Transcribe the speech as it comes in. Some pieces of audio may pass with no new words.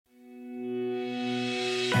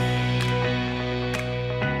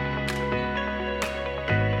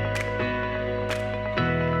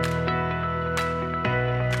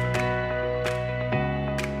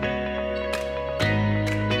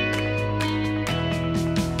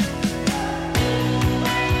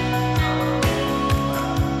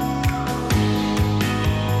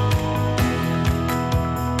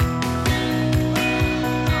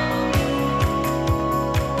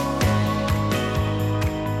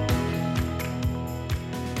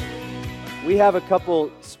We have a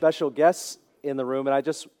couple special guests in the room, and I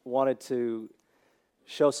just wanted to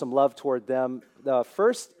show some love toward them. The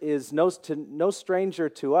first is no stranger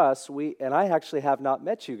to us. And I actually have not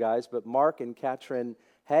met you guys, but Mark and Katrin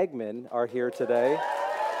Hagman are here today.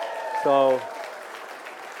 So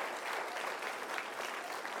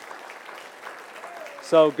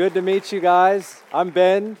good to meet you guys. I'm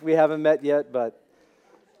Ben. We haven't met yet, but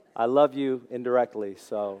I love you indirectly.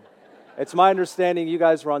 So it's my understanding you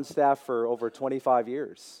guys were on staff for over 25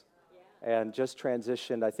 years and just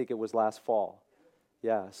transitioned, I think it was last fall.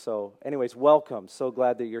 Yeah, so anyways, welcome. So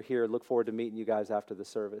glad that you're here. Look forward to meeting you guys after the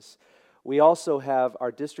service. We also have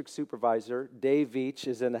our district supervisor, Dave Veach,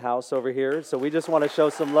 is in the house over here. So we just want to show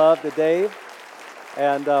some love to Dave.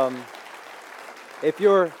 And if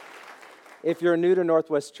you're new to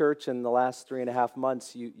Northwest Church in the last 3.5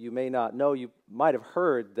 months, you may not know, you might have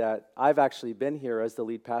heard that I've actually been here as the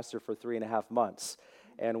lead pastor for 3.5 months.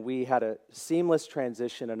 And we had a seamless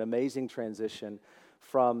transition, an amazing transition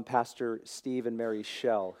from Pastor Steve and Mary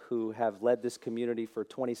Shell, who have led this community for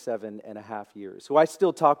 27.5 years, who I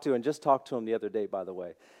still talk to and just talked to him the other day, by the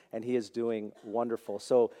way, and he is doing wonderful.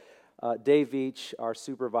 So Dave Veach, our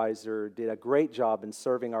supervisor, did a great job in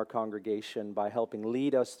serving our congregation by helping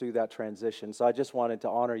lead us through that transition. So I just wanted to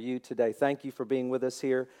honor you today. Thank you for being with us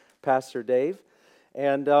here, Pastor Dave.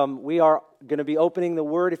 And we are going to be opening the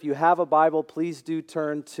Word. If you have a Bible, please do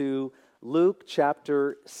turn to Luke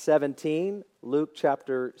chapter 17. Luke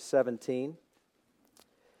chapter 17.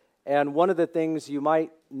 And one of the things you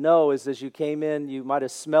might know is as you came in, you might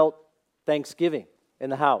have smelt Thanksgiving in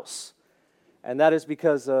the house. And that is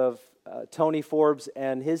because of Tony Forbes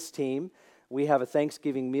and his team. We have a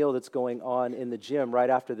Thanksgiving meal that's going on in the gym right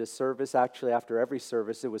after this service, actually after every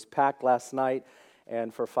service. It was packed last night,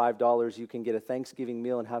 and for $5 you can get a Thanksgiving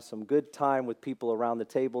meal and have some good time with people around the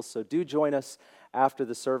table. So do join us after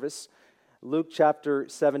the service. Luke chapter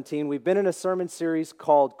 17. We've been in a sermon series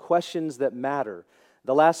called Questions That Matter.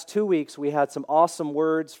 The last 2 weeks we had some awesome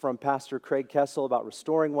words from Pastor Craig Kessel about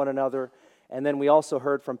restoring one another. And then we also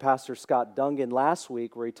heard from Pastor Scott Dungan last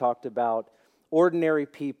week where he talked about ordinary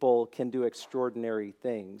people can do extraordinary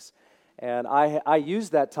things. And I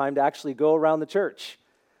used that time to actually go around the church.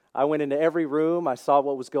 I went into every room. I saw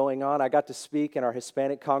what was going on. I got to speak in our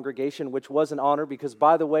Hispanic congregation, which was an honor because,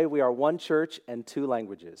 by the way, we are one church and 2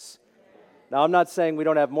 languages. Now, I'm not saying we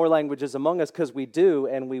don't have more languages among us because we do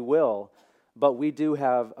and we will, but we do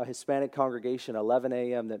have a Hispanic congregation, 11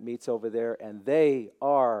 a.m., that meets over there, and they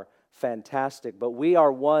are fantastic. But we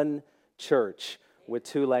are one church with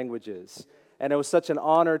 2 languages. And it was such an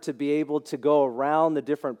honor to be able to go around the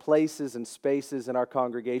different places and spaces in our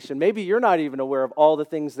congregation. Maybe you're not even aware of all the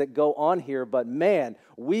things that go on here, but man,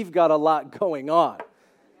 we've got a lot going on.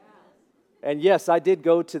 And yes, I did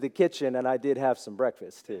go to the kitchen and I did have some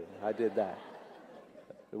breakfast too. I did that.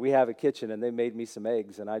 We have a kitchen and they made me some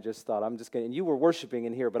eggs and I just thought, and you were worshiping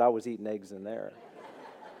in here, but I was eating eggs in there.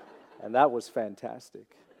 And that was fantastic.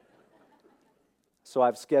 So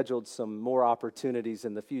I've scheduled some more opportunities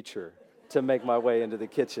in the future to make my way into the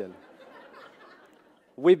kitchen.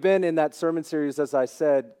 We've been in that sermon series, as I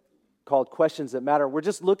said, called Questions That Matter. We're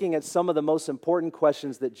just looking at some of the most important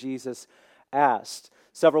questions that Jesus asked.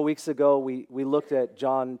 Several weeks ago, we looked at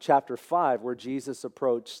John chapter 5, where Jesus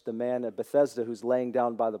approached the man at Bethesda who's laying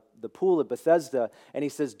down by the pool at Bethesda, and he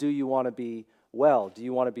says, do you want to be well? Do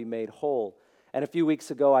you want to be made whole? And a few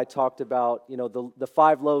weeks ago, I talked about, the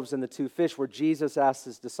 5 loaves and the 2 fish, where Jesus asked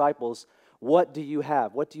his disciples, what do you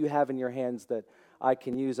have? What do you have in your hands that I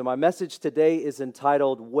can use? And my message today is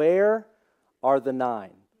entitled, Where Are the 9?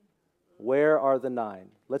 Where are the 9?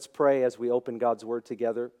 Let's pray as we open God's Word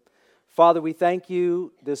together. Father, we thank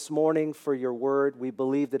you this morning for your Word. We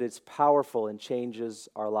believe that it's powerful and changes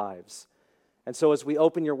our lives. And so as we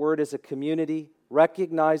open your Word as a community,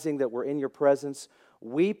 recognizing that we're in your presence,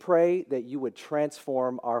 we pray that you would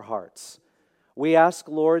transform our hearts. We ask,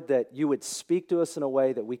 Lord, that you would speak to us in a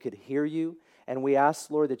way that we could hear you. And we ask,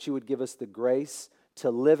 Lord, that you would give us the grace to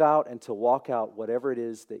live out and to walk out whatever it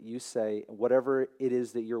is that you say, whatever it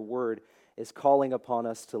is that your word is calling upon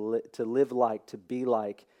us to live like, to be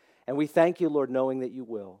like. And we thank you, Lord, knowing that you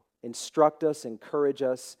will. Instruct us, encourage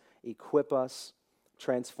us, equip us,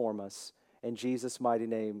 transform us. In Jesus' mighty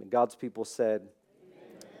name. And God's people said,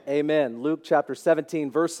 Amen. Luke chapter 17,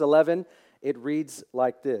 verse 11, it reads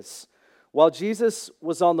like this. While Jesus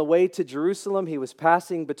was on the way to Jerusalem, he was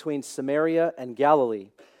passing between Samaria and Galilee.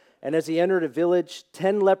 And as he entered a village,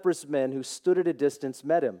 10 leprous men who stood at a distance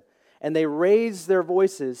met him. And they raised their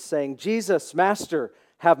voices, saying, Jesus, Master,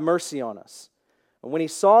 have mercy on us. And when he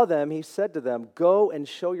saw them, he said to them, Go and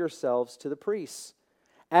show yourselves to the priests.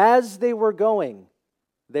 As they were going,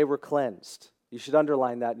 they were cleansed. You should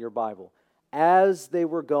underline that in your Bible. As they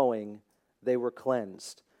were going, they were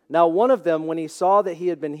cleansed. Now one of them, when he saw that he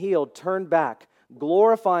had been healed, turned back,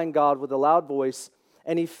 glorifying God with a loud voice,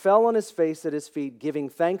 and he fell on his face at his feet, giving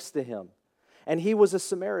thanks to him. And he was a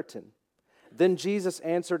Samaritan. Then Jesus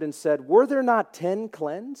answered and said, Were there not 10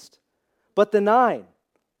 cleansed? But the 9,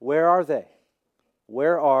 where are they?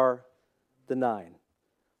 Where are the 9?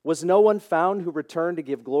 Was no one found who returned to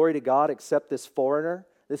give glory to God except this foreigner?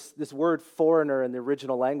 This word foreigner in the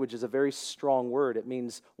original language is a very strong word. It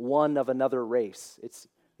means one of another race.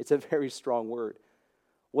 It's a very strong word.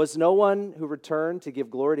 Was no one who returned to give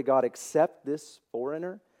glory to God except this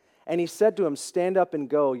foreigner? And he said to him, Stand up and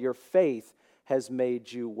go, your faith has made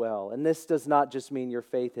you well. And this does not just mean your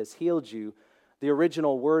faith has healed you. The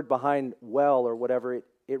original word behind well or whatever,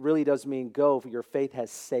 it really does mean go, for your faith has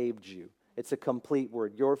saved you. It's a complete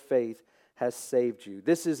word. Your faith has saved you.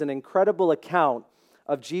 This is an incredible account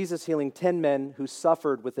of Jesus healing 10 men who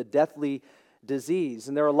suffered with a deathly disease.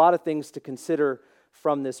 And there are a lot of things to consider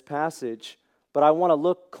from this passage, but I want to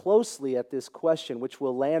look closely at this question, which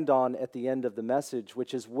we'll land on at the end of the message,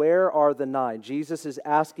 which is, where are the 9? Jesus is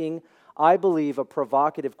asking, I believe, a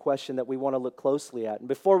provocative question that we want to look closely at. And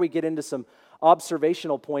before we get into some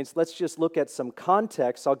observational points, let's just look at some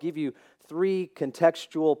context. I'll give you 3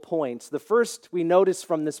 contextual points. The first we notice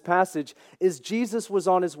from this passage is Jesus was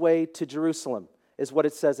on his way to Jerusalem, is what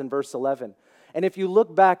it says in verse 11. And if you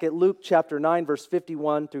look back at Luke chapter 9, verse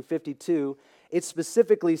 51 through 52, it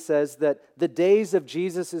specifically says that the days of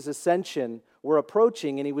Jesus' ascension were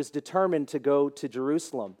approaching and he was determined to go to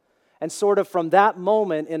Jerusalem. And sort of from that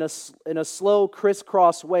moment, in a slow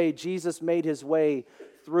crisscross way, Jesus made his way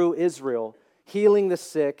through Israel, healing the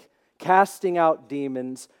sick, casting out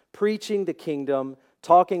demons, preaching the kingdom,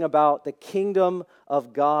 talking about the kingdom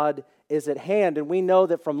of God is at hand. And we know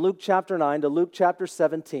that from Luke chapter 9 to Luke chapter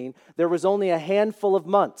 17, there was only a handful of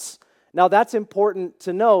months. Now that's important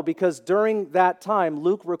to know because during that time,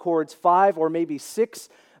 Luke records 5 or maybe 6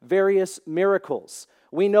 various miracles.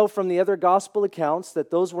 We know from the other gospel accounts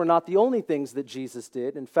that those were not the only things that Jesus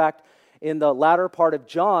did. In fact, in the latter part of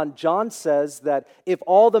John, John says that if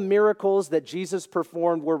all the miracles that Jesus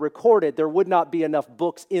performed were recorded, there would not be enough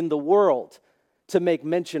books in the world to make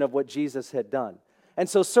mention of what Jesus had done. And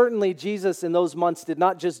so certainly Jesus in those months did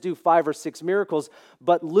not just do 5 or 6 miracles,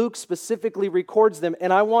 but Luke specifically records them.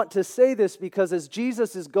 And I want to say this because as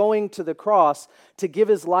Jesus is going to the cross to give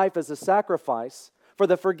his life as a sacrifice for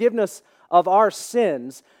the forgiveness of our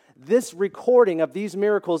sins, this recording of these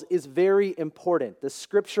miracles is very important. The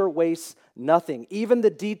scripture wastes nothing. Even the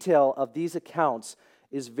detail of these accounts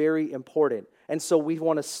is very important. And so we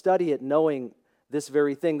want to study it knowing this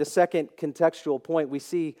very thing. The second contextual point we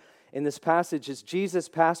see in this passage is Jesus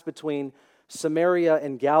passed between Samaria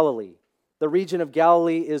and Galilee. The region of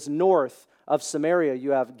Galilee is north of Samaria.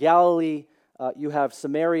 You have Galilee, you have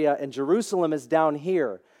Samaria, and Jerusalem is down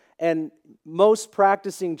here. And most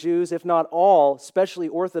practicing Jews, if not all, especially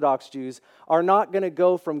Orthodox Jews, are not going to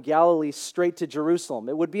go from Galilee straight to Jerusalem.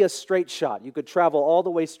 It would be a straight shot. You could travel all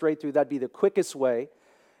the way straight through. That'd be the quickest way.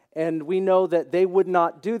 And we know that they would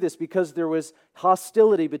not do this because there was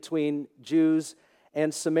hostility between Jews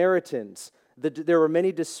and Samaritans. There were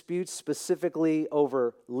many disputes specifically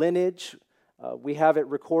over lineage. We have it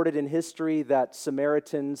recorded in history that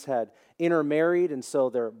Samaritans had intermarried, and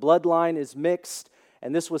so their bloodline is mixed.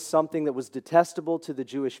 And this was something that was detestable to the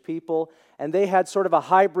Jewish people. And they had sort of a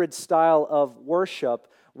hybrid style of worship,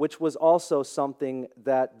 which was also something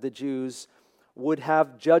that the Jews would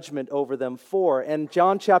have judgment over them for. And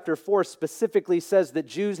John chapter 4 specifically says that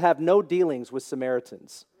Jews have no dealings with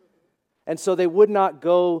Samaritans. And so they would not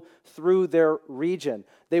go through their region.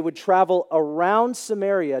 They would travel around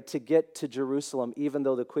Samaria to get to Jerusalem, even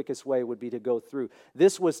though the quickest way would be to go through.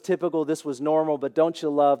 This was typical, this was normal, but don't you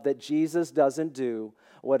love that Jesus doesn't do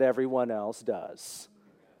what everyone else does?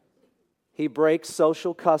 He breaks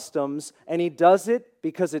social customs, and he does it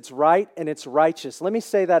because it's right and it's righteous. Let me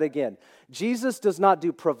say that again. Jesus does not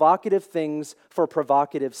do provocative things for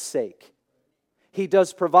provocative sake. He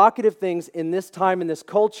does provocative things in this time, in this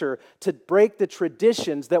culture, to break the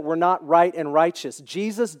traditions that were not right and righteous.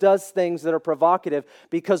 Jesus does things that are provocative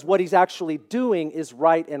because what he's actually doing is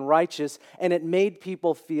right and righteous, and it made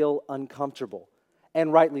people feel uncomfortable,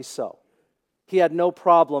 and rightly so. He had no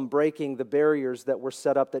problem breaking the barriers that were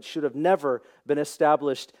set up that should have never been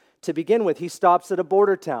established to begin with. He stops at a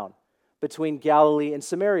border town between Galilee and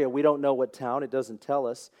Samaria. We don't know what town, it doesn't tell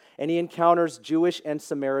us. And he encounters Jewish and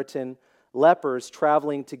Samaritan lepers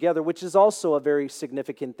traveling together, which is also a very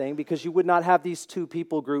significant thing because you would not have these two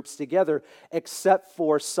people groups together except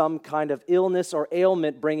for some kind of illness or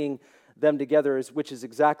ailment bringing them together, which is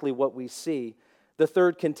exactly what we see. The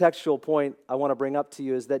third contextual point I want to bring up to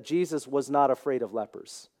you is that Jesus was not afraid of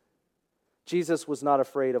lepers. Jesus was not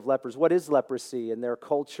afraid of lepers. What is leprosy in their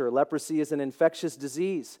culture? Leprosy is an infectious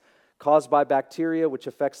disease caused by bacteria which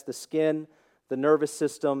affects the skin, the nervous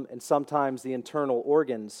system, and sometimes the internal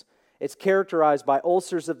organs. It's characterized by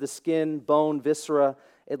ulcers of the skin, bone, viscera.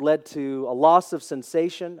 It led to a loss of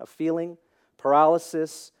sensation, of feeling,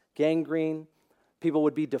 paralysis, gangrene. People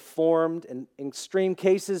would be deformed. And in extreme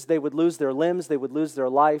cases, they would lose their limbs, they would lose their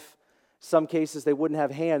life. Some cases, they wouldn't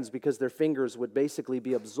have hands because their fingers would basically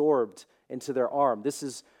be absorbed into their arm. This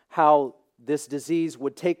is how this disease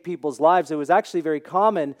would take people's lives. It was actually very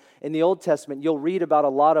common in the Old Testament. You'll read about a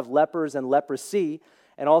lot of lepers and leprosy,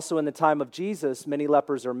 and also in the time of Jesus, many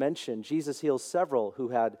lepers are mentioned. Jesus heals several who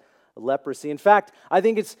had leprosy. In fact, I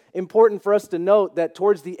think it's important for us to note that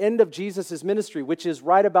towards the end of Jesus' ministry, which is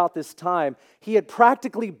right about this time, he had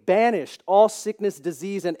practically banished all sickness,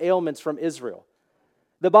 disease, and ailments from Israel.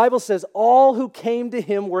 The Bible says all who came to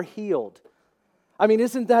him were healed. I mean,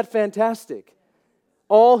 isn't that fantastic?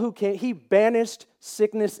 All who came, he banished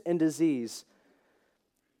sickness and disease,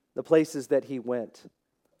 the places that he went.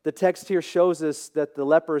 The text here shows us that the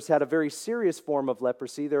lepers had a very serious form of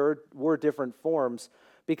leprosy. There were different forms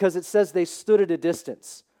because it says they stood at a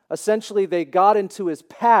distance. Essentially, they got into his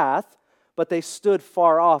path, but they stood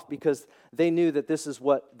far off because they knew that this is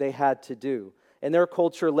what they had to do. In their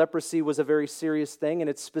culture, leprosy was a very serious thing, and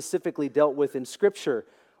it's specifically dealt with in Scripture.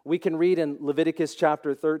 We can read in Leviticus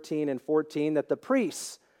chapter 13 and 14 that the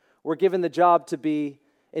priests were given the job to be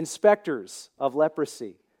inspectors of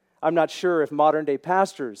leprosy. I'm not sure if modern-day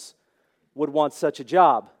pastors would want such a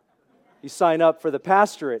job. You sign up for the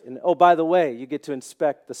pastorate, and oh, by the way, you get to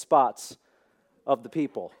inspect the spots of the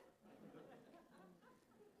people.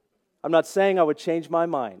 I'm not saying I would change my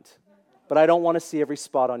mind, but I don't want to see every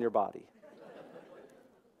spot on your body.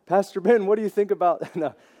 Pastor Ben, what do you think about...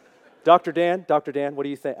 No. Dr. Dan, what do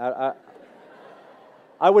you think?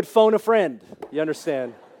 I would phone a friend, you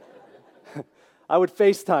understand? I would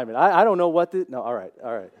FaceTime it. I don't know what this... No, all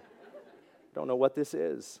right. Don't know what this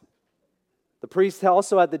is. The priest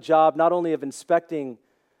also had the job not only of inspecting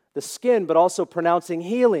the skin, but also pronouncing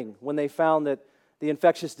healing when they found that the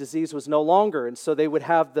infectious disease was no longer. And so they would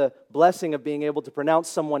have the blessing of being able to pronounce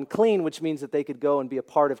someone clean, which means that they could go and be a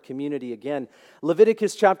part of community again.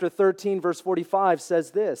 Leviticus chapter 13, verse 45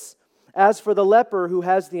 says this, "As for the leper who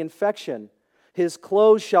has the infection, his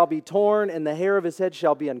clothes shall be torn and the hair of his head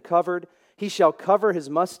shall be uncovered. He shall cover his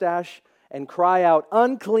mustache and cry out,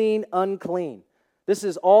 'Unclean, unclean.'" This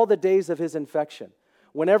is all the days of his infection.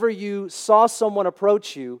 Whenever you saw someone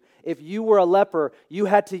approach you, if you were a leper, you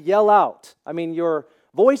had to yell out. I mean, your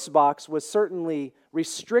voice box was certainly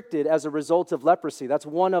restricted as a result of leprosy. That's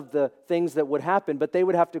one of the things that would happen, but they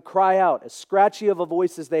would have to cry out, as scratchy of a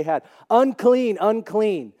voice as they had, "Unclean,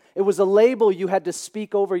 unclean." It was a label you had to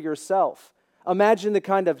speak over yourself. Imagine the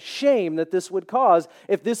kind of shame that this would cause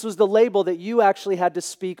if this was the label that you actually had to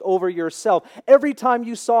speak over yourself every time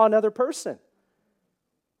you saw another person.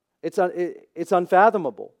 It's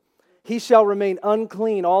unfathomable. "He shall remain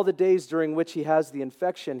unclean all the days during which he has the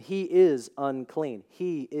infection. He is unclean."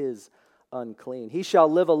 He is unclean. "He shall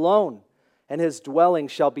live alone, and his dwelling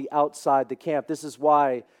shall be outside the camp." This is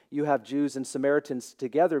why you have Jews and Samaritans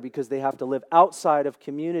together, because they have to live outside of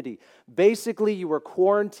community. Basically, you were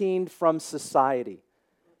quarantined from society.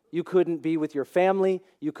 You couldn't be with your family.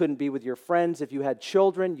 You couldn't be with your friends. If you had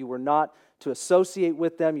children, you were not to associate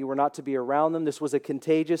with them. You were not to be around them. This was a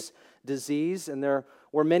contagious disease, and there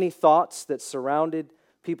were many thoughts that surrounded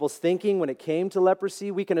people's thinking when it came to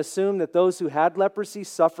leprosy. We can assume that those who had leprosy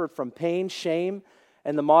suffered from pain, shame,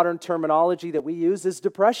 and the modern terminology that we use is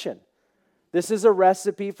depression. This is a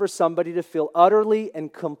recipe for somebody to feel utterly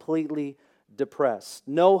and completely depressed.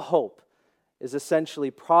 No hope is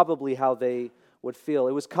essentially probably how they would feel.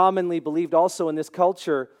 It was commonly believed also in this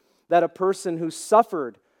culture that a person who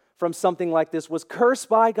suffered from something like this was cursed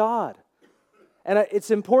by God. And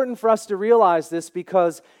it's important for us to realize this,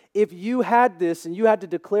 because if you had this and you had to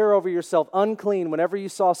declare over yourself unclean whenever you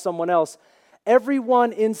saw someone else,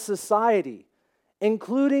 everyone in society,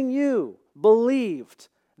 including you, believed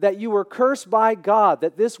that you were cursed by God,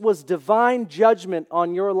 that this was divine judgment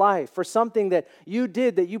on your life for something that you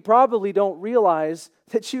did that you probably don't realize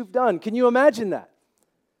that you've done. Can you imagine that?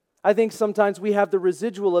 I think sometimes we have the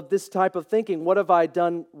residual of this type of thinking. What have I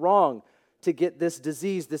done wrong to get this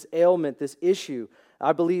disease, this ailment, this issue?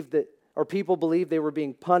 I believe that, or people believe they were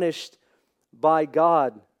being punished by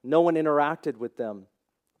God. No one interacted with them.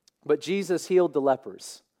 But Jesus healed the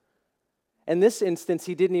lepers. In this instance,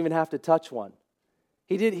 he didn't even have to touch one.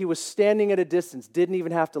 He was standing at a distance, didn't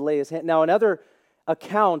even have to lay his hand. Now, in other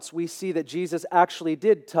accounts, we see that Jesus actually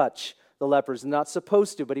did touch the lepers, not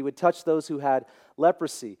supposed to, but he would touch those who had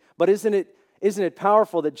leprosy. But isn't it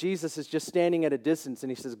powerful that Jesus is just standing at a distance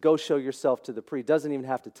and he says, go show yourself to the priest. Doesn't even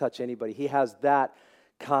have to touch anybody. He has that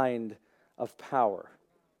kind of power.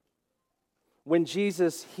 When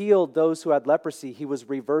Jesus healed those who had leprosy, he was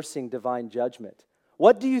reversing divine judgment.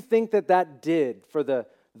 What do you think that did for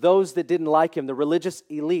those that didn't like him, the religious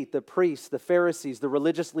elite, the priests, the Pharisees, the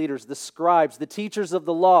religious leaders, the scribes, the teachers of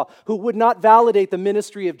the law, who would not validate the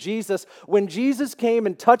ministry of Jesus? When Jesus came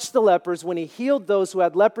and touched the lepers, when he healed those who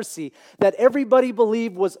had leprosy, that everybody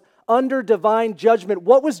believed was under divine judgment,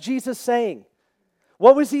 what was Jesus saying?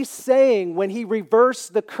 What was he saying when he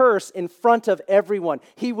reversed the curse in front of everyone?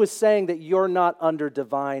 He was saying that you're not under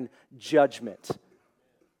divine judgment.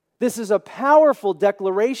 This is a powerful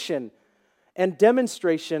declaration and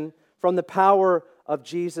demonstration from the power of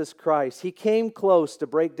Jesus Christ. He came close to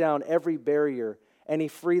break down every barrier, and he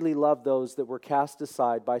freely loved those that were cast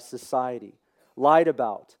aside by society, lied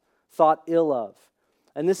about, thought ill of.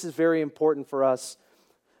 And this is very important for us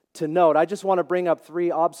to note. I just want to bring up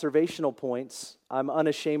 3 observational points. I'm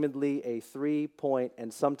unashamedly a 3-point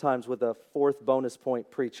and sometimes with a 4th bonus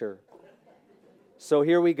point preacher. So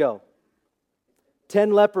here we go.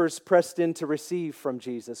 10 lepers pressed in to receive from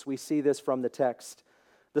Jesus. We see this from the text.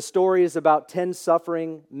 The story is about 10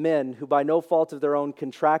 suffering men who by no fault of their own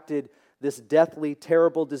contracted this deathly,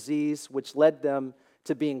 terrible disease which led them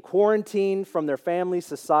to being quarantined from their families,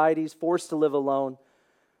 societies, forced to live alone.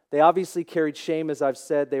 They obviously carried shame, as I've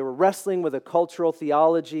said. They were wrestling with a cultural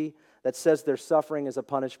theology that says their suffering is a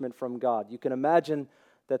punishment from God. You can imagine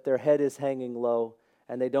that their head is hanging low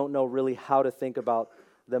and they don't know really how to think about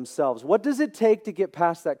themselves. What does it take to get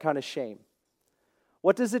past that kind of shame?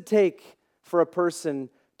 What does it take for a person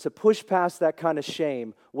to push past that kind of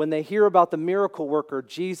shame when they hear about the miracle worker,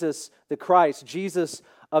 Jesus the Christ, Jesus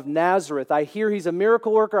of Nazareth? I hear he's a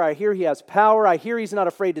miracle worker. I hear he has power. I hear he's not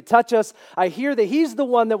afraid to touch us. I hear that he's the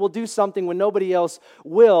one that will do something when nobody else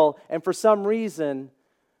will. And for some reason,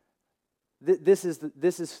 this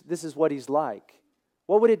is what he's like.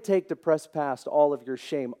 What would it take to press past all of your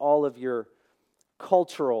shame, all of your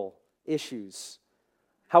cultural issues,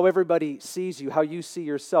 how everybody sees you, how you see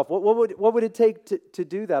yourself? What would it take to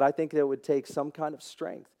do that? I think that it would take some kind of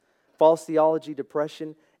strength. False theology,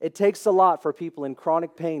 depression. It takes a lot for people in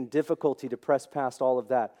chronic pain, difficulty to press past all of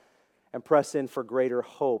that and press in for greater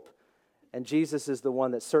hope. And Jesus is the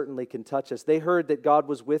one that certainly can touch us. They heard that God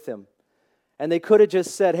was with him. And they could have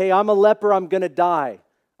just said, hey, I'm a leper, I'm going to die.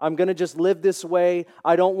 I'm going to just live this way.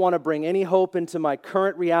 I don't want to bring any hope into my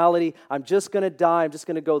current reality. I'm just going to die. I'm just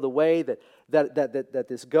going to go the way that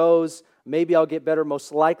this goes. Maybe I'll get better.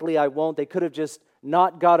 Most likely I won't. They could have just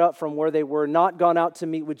not got up from where they were, not gone out to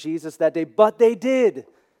meet with Jesus that day, but they did.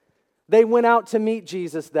 They went out to meet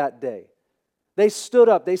Jesus that day. They stood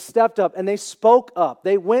up, they stepped up, and they spoke up.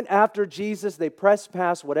 They went after Jesus. They pressed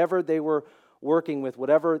past whatever they were working with,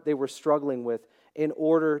 whatever they were struggling with, in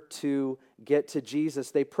order to get to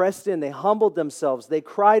Jesus. They pressed in, they humbled themselves, they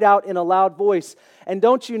cried out in a loud voice. And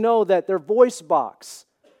don't you know that their voice box,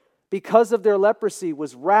 because of their leprosy,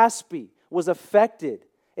 was raspy, was affected?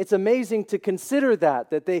 It's amazing to consider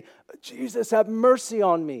that they, Jesus, have mercy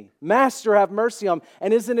on me. Master, have mercy on me.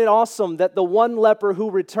 And isn't it awesome that the one leper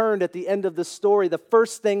who returned at the end of the story, the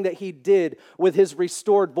first thing that he did with his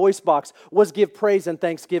restored voice box was give praise and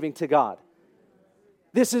thanksgiving to God?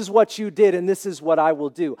 This is what you did, and this is what I will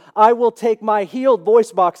do. I will take my healed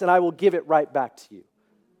voice box, and I will give it right back to you.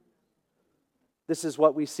 This is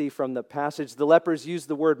what we see from the passage. The lepers use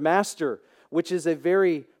the word master, which is a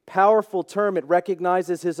very powerful term. It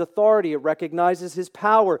recognizes his authority. It recognizes his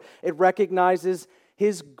power. It recognizes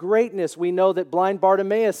his greatness. We know that blind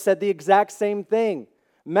Bartimaeus said the exact same thing.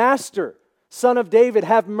 Master, Son of David,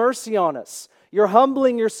 have mercy on us. You're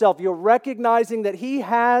humbling yourself. You're recognizing that he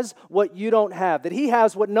has what you don't have, that he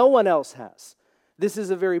has what no one else has. This is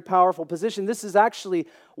a very powerful position. This is actually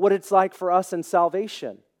what it's like for us in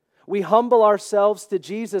salvation. We humble ourselves to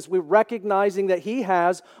Jesus. We're recognizing that he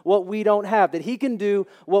has what we don't have, that he can do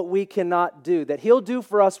what we cannot do, that he'll do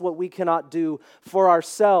for us what we cannot do for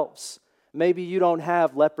ourselves. Maybe you don't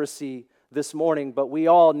have leprosy this morning, but we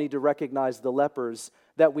all need to recognize the lepers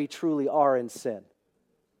that we truly are in sin.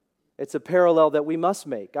 It's a parallel that we must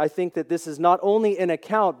make. I think that this is not only an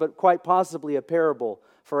account, but quite possibly a parable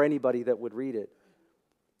for anybody that would read it.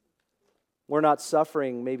 We're not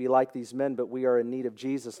suffering maybe like these men, but we are in need of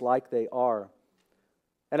Jesus like they are.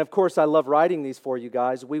 And of course, I love writing these for you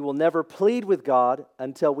guys. We will never plead with God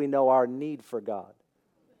until we know our need for God.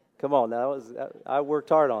 Come on, I worked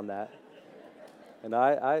hard on that.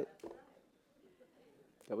 And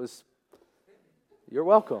you're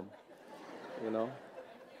welcome,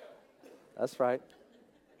 That's right.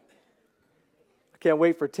 I can't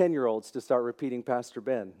wait for 10-year-olds to start repeating Pastor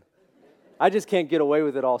Ben. I just can't get away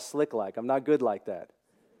with it all slick like. I'm not good like that.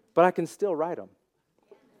 But I can still write them.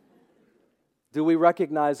 Do we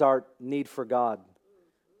recognize our need for God?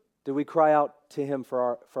 Do we cry out to Him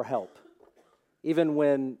for help? Even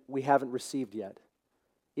when we haven't received yet?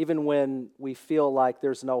 Even when we feel like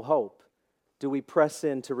there's no hope? Do we press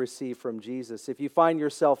in to receive from Jesus? If you find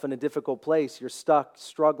yourself in a difficult place, you're stuck,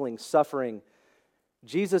 struggling, suffering,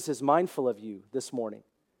 Jesus is mindful of you this morning.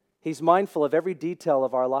 He's mindful of every detail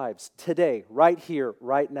of our lives today, right here,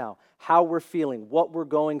 right now, how we're feeling, what we're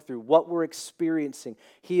going through, what we're experiencing.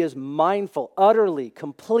 He is mindful, utterly,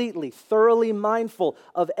 completely, thoroughly mindful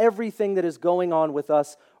of everything that is going on with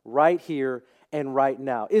us right here and right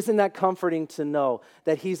now. Isn't that comforting to know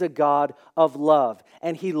that He's a God of love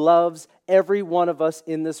and He loves every one of us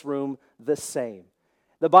in this room the same?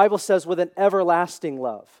 The Bible says with an everlasting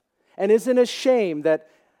love. And isn't it a shame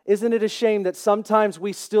that sometimes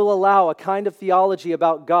we still allow a kind of theology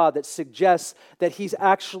about God that suggests that He's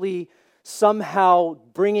actually somehow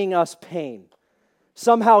bringing us pain?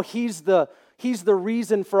 Somehow He's the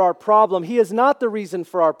reason for our problem. He is not the reason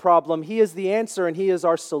for our problem. He is the answer and He is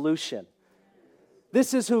our solution.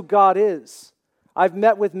 This is who God is. I've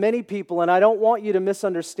met with many people, and I don't want you to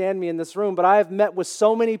misunderstand me in this room, but I have met with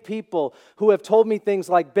so many people who have told me things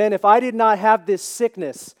like, Ben, if I did not have this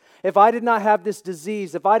sickness, if I did not have this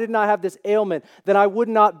disease, if I did not have this ailment, then I would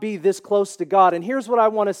not be this close to God. And here's what I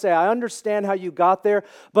want to say. I understand how you got there,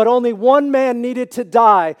 but only one man needed to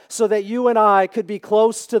die so that you and I could be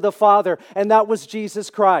close to the Father, and that was Jesus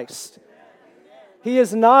Christ. He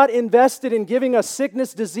is not invested in giving us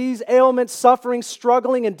sickness, disease, ailment, suffering,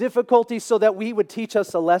 struggling, and difficulty so that He would teach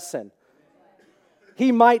us a lesson.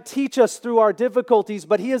 He might teach us through our difficulties,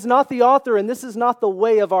 but He is not the author, and this is not the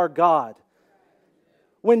way of our God.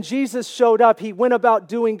 When Jesus showed up, He went about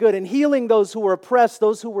doing good and healing those who were oppressed,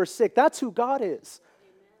 those who were sick. That's who God is.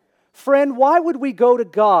 Friend, why would we go to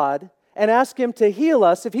God and ask Him to heal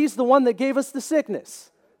us if He's the one that gave us the sickness?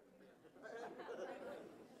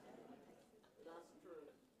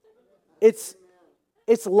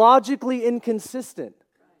 It's logically inconsistent.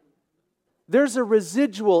 There's a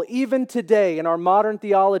residual even today in our modern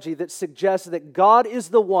theology that suggests that God is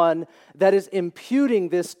the one that is imputing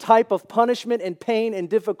this type of punishment and pain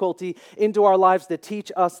and difficulty into our lives to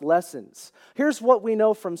teach us lessons. Here's what we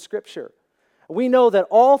know from Scripture. We know that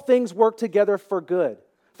all things work together for good,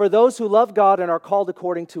 for those who love God and are called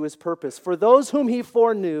according to His purpose. For those whom He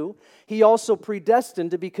foreknew, He also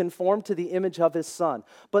predestined to be conformed to the image of His Son.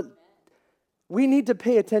 But we need to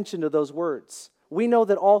pay attention to those words. We know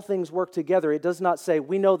that all things work together. It does not say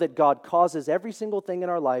we know that God causes every single thing in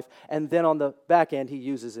our life and then on the back end He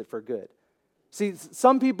uses it for good. See,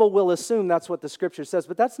 some people will assume that's what the Scripture says,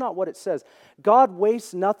 but that's not what it says. God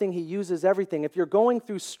wastes nothing. He uses everything. If you're going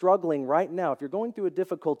through struggling right now, if you're going through a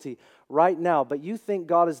difficulty right now, but you think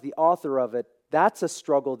God is the author of it, that's a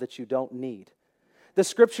struggle that you don't need. The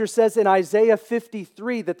Scripture says in Isaiah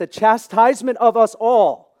 53 that the chastisement of us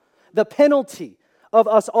all, the penalty of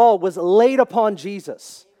us all was laid upon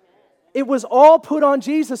Jesus. It was all put on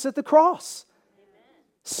Jesus at the cross.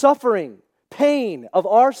 Suffering, pain of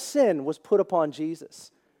our sin was put upon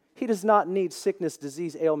Jesus. He does not need sickness,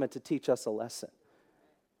 disease, ailment to teach us a lesson.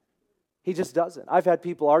 He just doesn't. I've had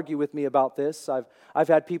people argue with me about this. I've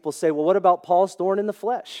had people say, well, what about Paul's thorn in the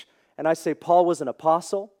flesh? And I say, Paul was an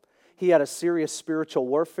apostle. He had a serious spiritual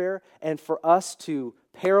warfare. And for us to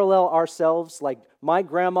parallel ourselves, like my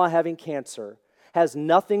grandma having cancer, has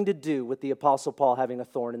nothing to do with the Apostle Paul having a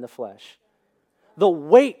thorn in the flesh. The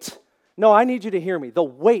weight, no, I need you to hear me. The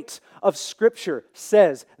weight of Scripture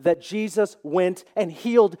says that Jesus went and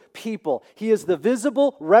healed people. He is the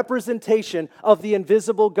visible representation of the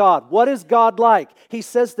invisible God. What is God like? He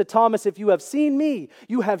says to Thomas, if you have seen me,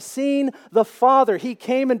 you have seen the Father. He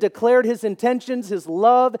came and declared His intentions, His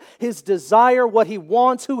love, His desire, what He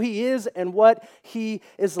wants, who He is, and what He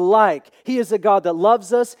is like. He is a God that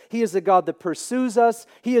loves us. He is a God that pursues us.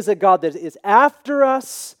 He is a God that is after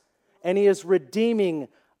us, and He is redeeming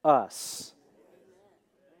us.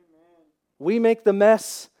 We make the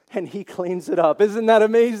mess and He cleans it up. Isn't that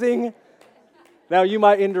amazing? Now you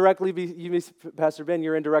might indirectly be, Pastor Ben,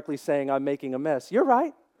 you're indirectly saying I'm making a mess. You're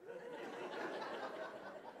right.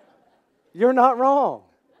 You're not wrong.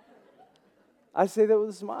 I say that with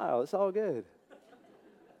a smile. It's all good.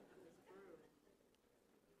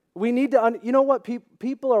 We need to, you know what?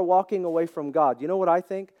 People are walking away from God. You know what I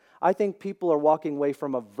think? I think people are walking away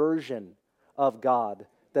from a version of God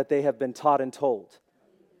that they have been taught and told.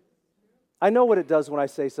 I know what it does when I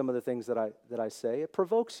say some of the things that I say. It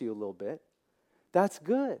provokes you a little bit. That's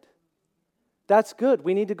good. That's good.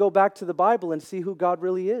 We need to go back to the Bible and see who God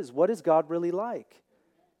really is. What is God really like?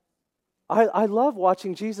 I love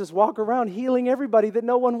watching Jesus walk around healing everybody that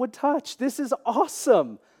no one would touch. This is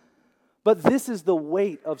awesome. But this is the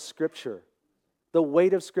weight of Scripture. The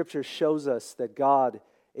weight of Scripture shows us that God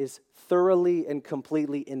is thoroughly and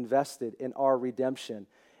completely invested in our redemption,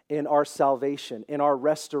 in our salvation, in our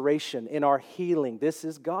restoration, in our healing. This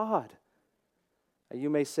is God. You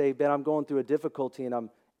may say, Ben, I'm going through a difficulty and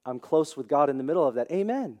I'm close with God in the middle of that.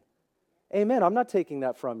 Amen. Amen. I'm not taking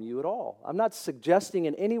that from you at all. I'm not suggesting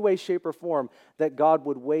in any way, shape, or form that God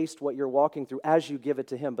would waste what you're walking through as you give it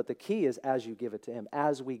to Him. But the key is as you give it to Him,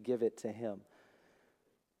 as we give it to Him.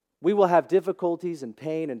 We will have difficulties and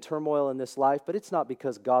pain and turmoil in this life, but it's not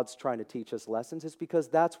because God's trying to teach us lessons. It's because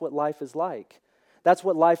that's what life is like. That's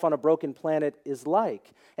what life on a broken planet is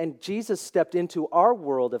like. And Jesus stepped into our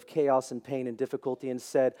world of chaos and pain and difficulty and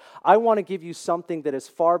said, I want to give you something that is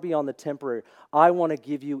far beyond the temporary. I want to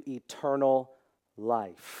give you eternal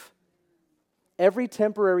life. Every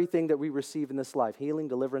temporary thing that we receive in this life, healing,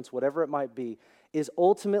 deliverance, whatever it might be, is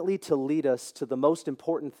ultimately to lead us to the most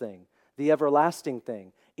important thing, the everlasting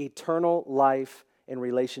thing, eternal life in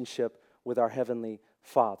relationship with our Heavenly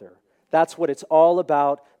Father. That's what it's all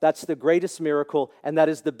about. That's the greatest miracle, and that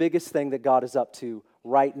is the biggest thing that God is up to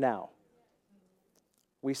right now.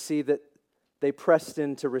 We see that they pressed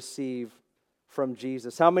in to receive from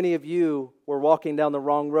Jesus. How many of you were walking down the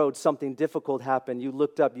wrong road, something difficult happened, you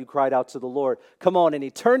looked up, you cried out to the Lord, come on, and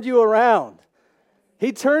He turned you around.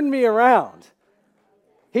 He turned me around.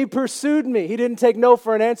 He pursued me. He didn't take no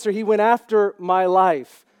for an answer. He went after my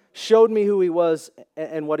life, showed me who He was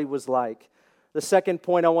and what He was like. The second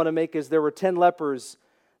point I want to make is there were 10 lepers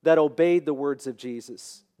that obeyed the words of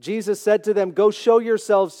Jesus. Jesus said to them, go show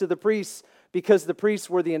yourselves to the priests, because the priests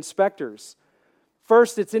were the inspectors.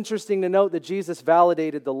 First, it's interesting to note that Jesus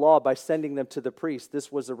validated the law by sending them to the priests. This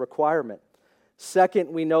was a requirement. Second,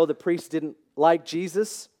 we know the priests didn't like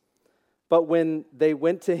Jesus, but when they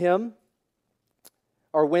went to Him,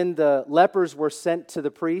 or when the lepers were sent to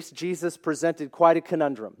the priest, Jesus presented quite a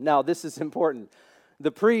conundrum. Now, this is important.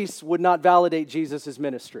 The priests would not validate Jesus'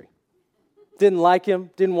 ministry. Didn't like Him,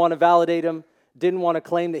 didn't want to validate Him, didn't want to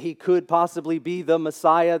claim that He could possibly be the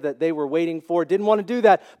Messiah that they were waiting for, didn't want to do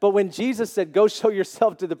that. But when Jesus said, go show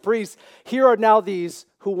yourself to the priests, here are now these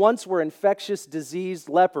who once were infectious, diseased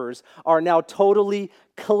lepers are now totally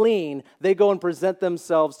clean. They go and present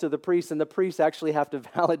themselves to the priests, and the priests actually have to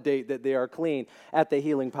validate that they are clean at the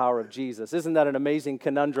healing power of Jesus. Isn't that an amazing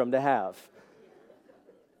conundrum to have?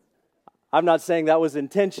 I'm not saying that was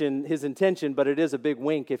His intention, but it is a big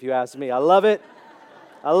wink if you ask me. I love it.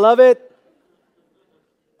 I love it.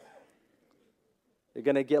 You're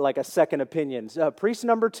going to get like a second opinion. Priest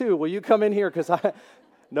number 2, will you come in here? Because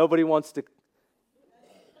nobody wants to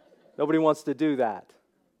do that.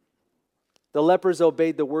 The lepers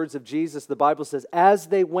obeyed the words of Jesus. The Bible says, as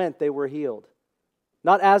they went, they were healed.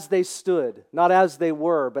 Not as they stood, not as they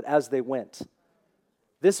were, but as they went.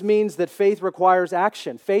 This means that faith requires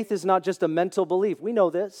action. Faith is not just a mental belief. We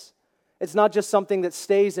know this. It's not just something that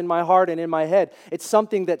stays in my heart and in my head. It's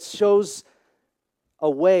something that shows a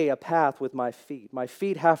way, a path with my feet. My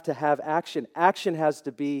feet have to have action. Action has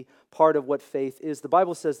to be part of what faith is. The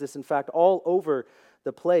Bible says this, in fact, all over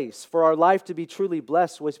the place. For our life to be truly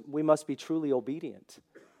blessed, we must be truly obedient.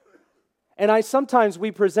 And sometimes we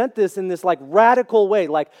present this in this like radical way,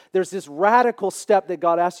 like there's this radical step that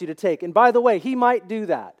God asks you to take. And by the way, He might do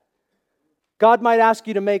that. God might ask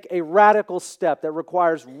you to make a radical step that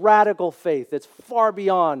requires radical faith. That's far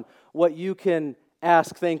beyond what you can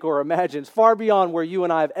ask, think, or imagine. It's far beyond where you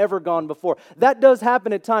and I have ever gone before. That does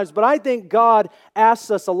happen at times, but I think God asks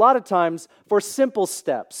us a lot of times for simple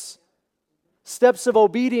steps. Steps of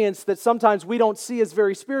obedience that sometimes we don't see as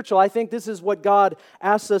very spiritual. I think this is what God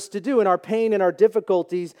asks us to do. In our pain and our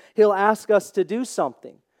difficulties, He'll ask us to do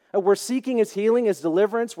something. And we're seeking His healing, His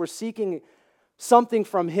deliverance. We're seeking something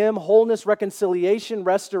from Him, wholeness, reconciliation,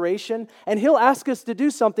 restoration. And He'll ask us to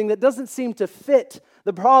do something that doesn't seem to fit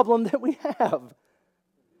the problem that we have.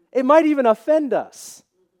 It might even offend us.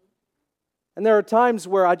 And there are times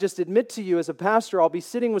where I just admit to you as a pastor, I'll be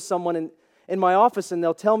sitting with someone in my office and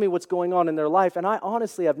they'll tell me what's going on in their life, and I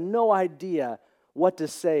honestly have no idea what to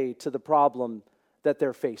say to the problem that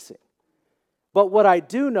they're facing. But what I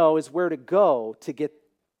do know is where to go to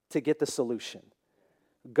get the solution.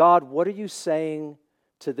 God, what are you saying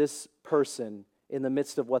to this person in the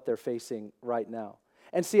midst of what they're facing right now?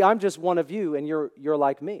 And see, I'm just one of you, and you're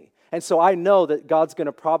like me. And so I know that God's going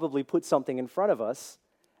to probably put something in front of us,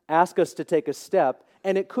 ask us to take a step,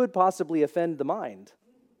 and it could possibly offend the mind.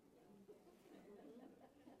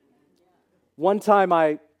 One time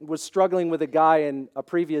I was struggling with a guy in a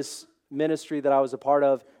previous ministry that I was a part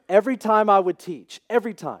of. Every time I would teach,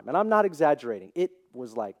 every time, and I'm not exaggerating, it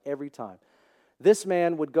was like every time, this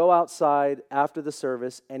man would go outside after the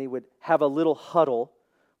service and he would have a little huddle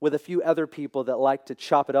with a few other people that like to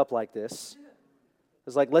chop it up like this.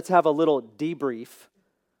 It's like, let's have a little debrief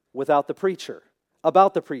without the preacher,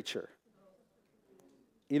 about the preacher.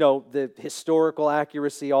 You know, the historical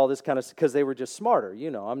accuracy, all this kind of, because they were just smarter. You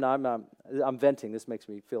know, I'm venting. This makes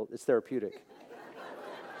me feel, it's therapeutic.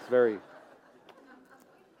 It's very,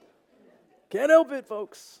 can't help it,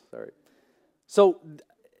 folks. Sorry. So,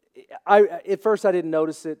 at first I didn't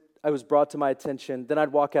notice it. I was brought to my attention. Then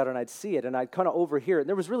I'd walk out and I'd see it, and I'd kind of overhear it. And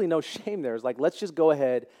there was really no shame there. It's like, let's just go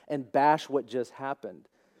ahead and bash what just happened.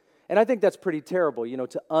 And I think that's pretty terrible, you know,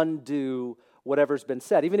 to undo whatever's been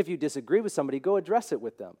said. Even if you disagree with somebody, go address it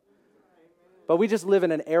with them. But we just live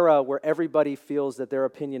in an era where everybody feels that their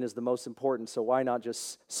opinion is the most important, so why not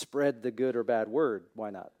just spread the good or bad word?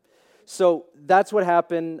 Why not? So that's what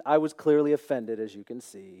happened. I was clearly offended, as you can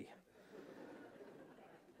see.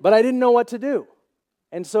 But I didn't know what to do.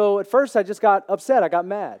 And so at first I just got upset. I got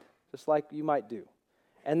mad, just like you might do.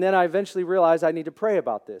 And then I eventually realized I need to pray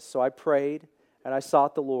about this. So I prayed and I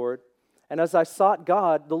sought the Lord. And as I sought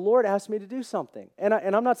God, the Lord asked me to do something. And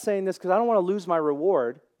I'm not saying this because I don't want to lose my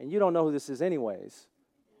reward. And you don't know who this is anyways.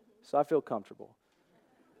 So I feel comfortable.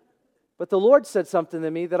 But the Lord said something to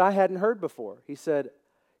me that I hadn't heard before.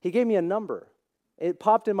 He gave me a number. It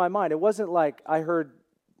popped in my mind. It wasn't like I heard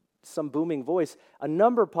some booming voice. A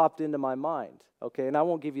number popped into my mind, okay? And I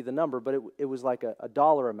won't give you the number, but it was like a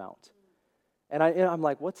dollar amount. And I'm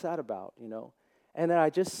like, what's that about, you know? And then I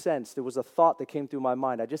just sensed, there was a thought that came through my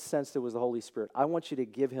mind. I just sensed it was the Holy Spirit. I want you to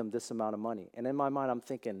give him this amount of money. And in my mind, I'm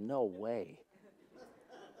thinking, no way.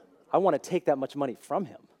 I want to take that much money from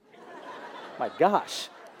him. My gosh,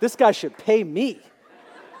 this guy should pay me.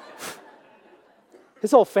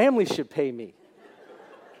 His whole family should pay me.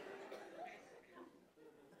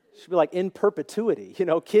 Should be like in perpetuity, you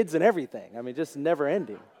know, kids and everything. I mean, just never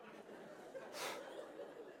ending.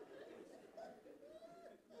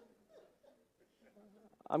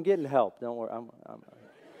 I'm getting help. Don't worry.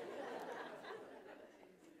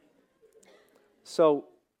 So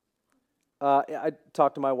I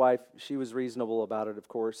talked to my wife. She was reasonable about it, of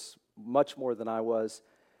course, much more than I was.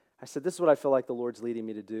 I said, this is what I feel like the Lord's leading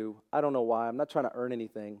me to do. I don't know why. I'm not trying to earn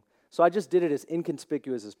anything. So I just did it as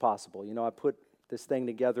inconspicuous as possible. You know, I put this thing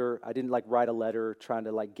together. I didn't like write a letter trying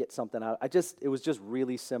to like get something out. It was just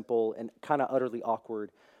really simple and kind of utterly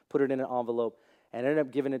awkward. Put it in an envelope and ended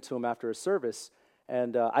up giving it to him after a service.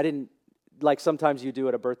 And I didn't, like sometimes you do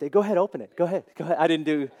at a birthday, go ahead, open it. Go ahead. I didn't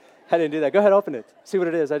do that. Go ahead, open it. See what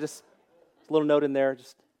it is. A little note in there.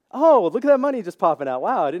 Just, oh, look at that money just popping out.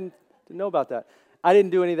 Wow, I didn't know about that. I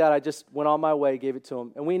didn't do any of that. I just went on my way, gave it to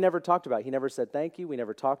him. And we never talked about it. He never said thank you. We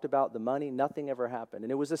never talked about the money. Nothing ever happened.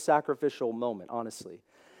 And it was a sacrificial moment, honestly.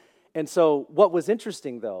 And so what was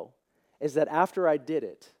interesting, though, is that after I did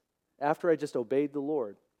it, after I just obeyed the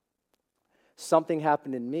Lord, something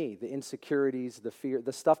happened in me, the insecurities, the fear,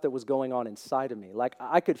 the stuff that was going on inside of me. Like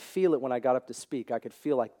I could feel it when I got up to speak. I could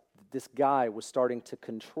feel like this guy was starting to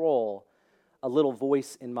control a little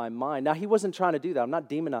voice in my mind. Now, he wasn't trying to do that. I'm not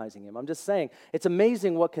demonizing him. I'm just saying it's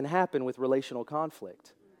amazing what can happen with relational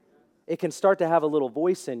conflict. It can start to have a little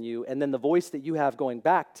voice in you, and then the voice that you have going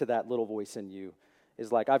back to that little voice in you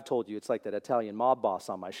is like, I've told you, it's like that Italian mob boss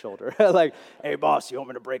on my shoulder. Like, hey, boss, you want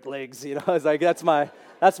me to break legs? You know, it's like, that's my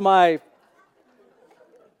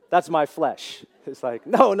flesh. It's like,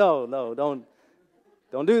 no,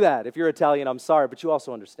 don't do that. If you're Italian, I'm sorry, but you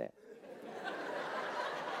also understand.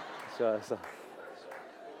 So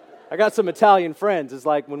I got some Italian friends. It's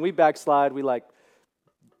like when we backslide, we like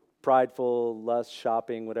prideful, lust,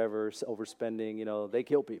 shopping, whatever, overspending, you know, they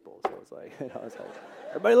kill people. So it's like,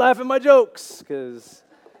 everybody laugh at my jokes because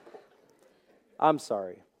I'm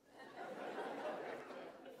sorry.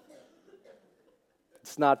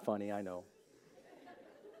 It's not funny, I know.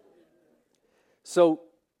 So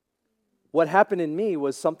what happened in me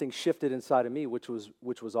was something shifted inside of me, which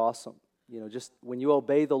was awesome. You know, just when you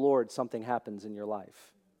obey the Lord, something happens in your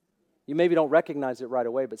life. You maybe don't recognize it right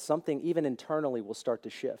away, but something even internally will start to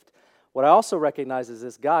shift. What I also recognize is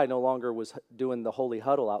this guy no longer was doing the holy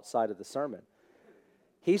huddle outside of the sermon.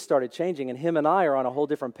 He started changing, and him and I are on a whole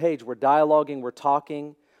different page. We're dialoguing, we're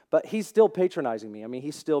talking, but he's still patronizing me. I mean,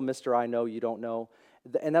 he's still Mr. I know, you don't know,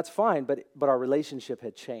 and that's fine, but our relationship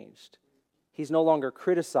had changed. He's no longer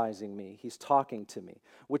criticizing me. He's talking to me,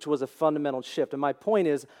 which was a fundamental shift. And my point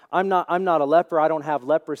is, I'm not a leper. I don't have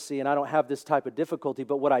leprosy, and I don't have this type of difficulty.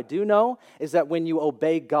 But what I do know is that when you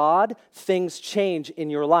obey God, things change in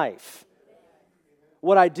your life.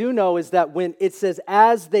 What I do know is that when it says,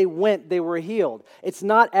 as they went, they were healed. It's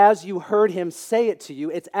not as you heard him say it to you.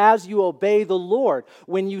 It's as you obey the Lord.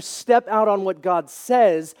 When you step out on what God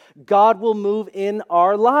says, God will move in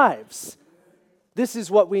our lives. This is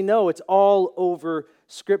what we know. It's all over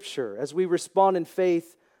Scripture. As we respond in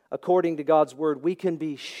faith according to God's word, we can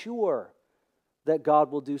be sure that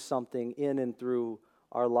God will do something in and through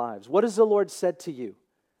our lives. What has the Lord said to you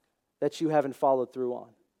that you haven't followed through on?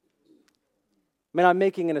 I mean, I'm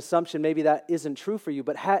making an assumption, maybe that isn't true for you,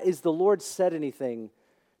 but is the Lord said anything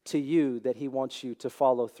to you that he wants you to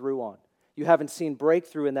follow through on? You haven't seen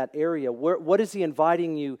breakthrough in that area. What is he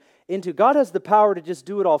inviting you into? God has the power to just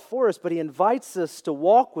do it all for us, but he invites us to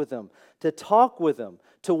walk with him, to talk with him,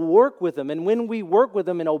 to work with him. And when we work with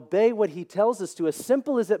him and obey what he tells us to, as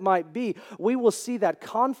simple as it might be, we will see that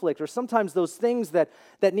conflict, or sometimes those things that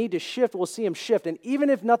need to shift, we'll see him shift. And even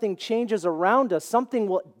if nothing changes around us, something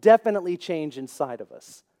will definitely change inside of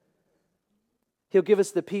us. He'll give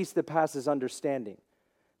us the peace that passes understanding,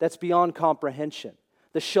 that's beyond comprehension.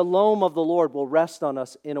 The shalom of the Lord will rest on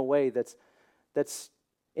us in a way that's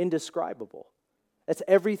indescribable. That's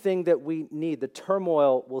everything that we need. The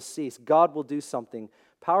turmoil will cease. God will do something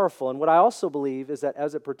powerful. And what I also believe is that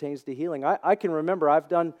as it pertains to healing, I can remember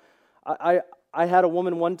I had a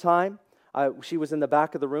woman one time. She was in the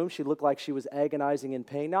back of the room. She looked like she was agonizing in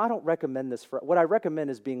pain. Now, I don't recommend this. What I recommend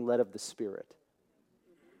is being led of the Spirit.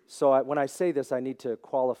 So when I say this, I need to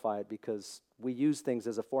qualify it because we use things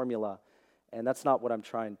as a formula. And that's not what I'm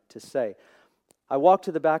trying to say. I walk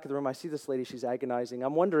to the back of the room. I see this lady. She's agonizing.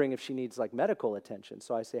 I'm wondering if she needs like medical attention.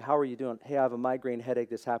 So I say, how are you doing? Hey, I have a migraine headache.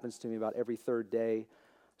 This happens to me about every third day.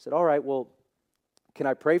 I said, all right, well, can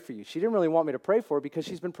I pray for you? She didn't really want me to pray for her because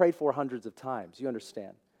she's been prayed for hundreds of times. You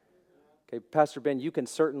understand? Okay, Pastor Ben, you can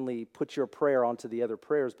certainly put your prayer onto the other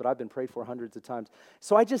prayers, but I've been prayed for hundreds of times.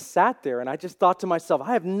 So I just sat there and I just thought to myself,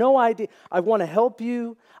 I have no idea. I want to help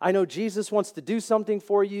you. I know Jesus wants to do something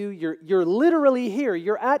for you. You're literally here.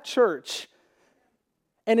 You're at church.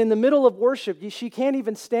 And in the middle of worship, she can't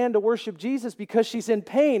even stand to worship Jesus because she's in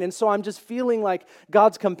pain. And so I'm just feeling like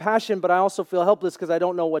God's compassion, but I also feel helpless because I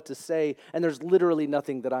don't know what to say. And there's literally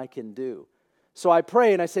nothing that I can do. So I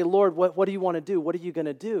pray and I say, Lord, what do you want to do? What are you going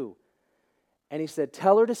to do? And he said,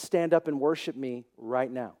 tell her to stand up and worship me right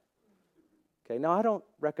now. Okay, now I don't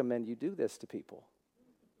recommend you do this to people.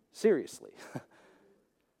 Seriously.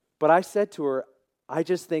 But I said to her, I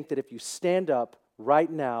just think that if you stand up right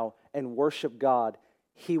now and worship God,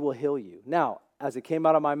 he will heal you. Now, as it came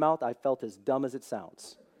out of my mouth, I felt as dumb as it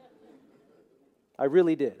sounds. I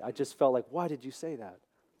really did. I just felt like, why did you say that?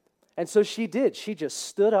 And so she did. She just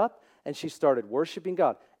stood up and she started worshiping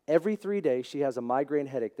God. Every 3 days, she has a migraine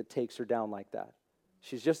headache that takes her down like that.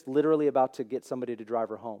 She's just literally about to get somebody to drive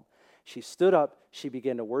her home. She stood up, she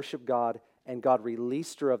began to worship God, and God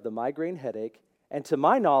released her of the migraine headache. And to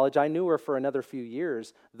my knowledge, I knew her for another few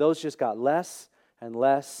years. Those just got less and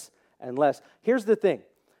less and less. Here's the thing.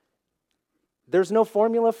 There's no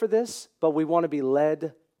formula for this, but we want to be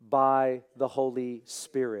led by the Holy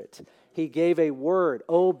Spirit. He gave a word,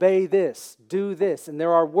 obey this, do this. And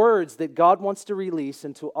there are words that God wants to release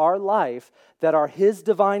into our life that are his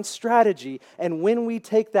divine strategy. And when we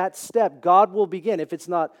take that step, God will begin. If it's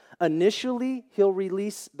not initially, he'll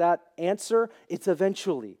release that answer. It's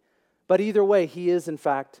eventually. But either way, he is, in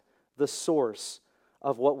fact, the source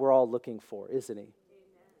of what we're all looking for, isn't he?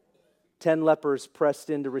 10 lepers pressed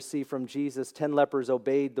in to receive from Jesus. 10 lepers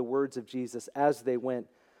obeyed the words of Jesus as they went.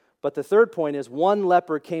 But the third point is 1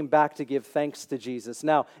 leper came back to give thanks to Jesus.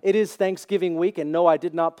 Now, it is Thanksgiving week, and no, I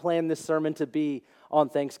did not plan this sermon to be on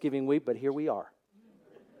Thanksgiving week, but here we are.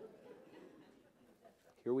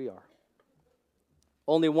 Here we are.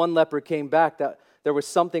 Only 1 leper came back. That there was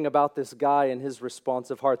something about this guy and his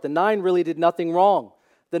responsive heart. The 9 really did nothing wrong.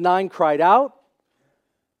 The 9 cried out.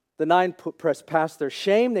 The 9 pressed past their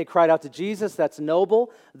shame. They cried out to Jesus. That's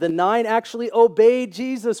noble. The 9 actually obeyed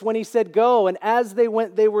Jesus when he said go. And as they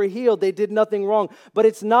went, they were healed. They did nothing wrong. But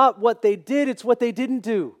it's not what they did. It's what they didn't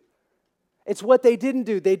do. It's what they didn't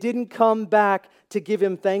do. They didn't come back to give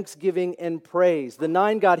him thanksgiving and praise. The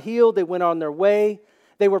 9 got healed. They went on their way.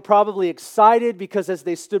 They were probably excited because as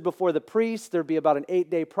they stood before the priest, there'd be about an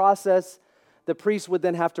 8-day process. The priest would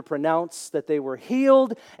then have to pronounce that they were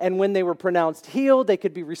healed, and when they were pronounced healed, they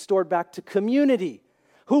could be restored back to community.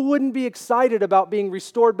 Who wouldn't be excited about being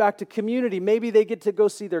restored back to community? Maybe they get to go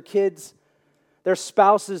see their kids. their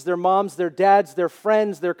spouses, their moms, their dads, their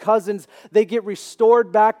friends, their cousins. They get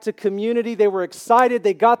restored back to community. They were excited.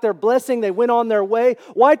 They got their blessing. They went on their way.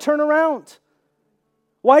 Why turn around?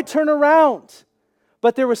 Why turn around?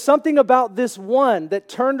 But there was something about this one that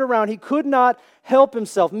turned around. He could not help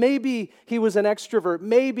himself. Maybe he was an extrovert.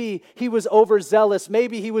 Maybe he was overzealous.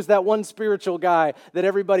 Maybe he was that one spiritual guy that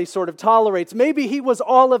everybody sort of tolerates. Maybe he was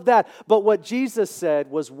all of that. But what Jesus said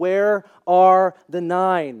was, where are the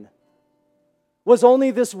 9? Was only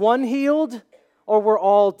this one healed, or were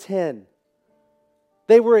all 10?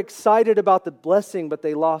 They were excited about the blessing, but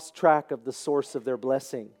they lost track of the source of their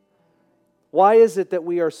blessing. Why is it that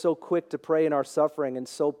we are so quick to pray in our suffering and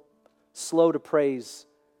so slow to praise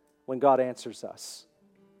when God answers us?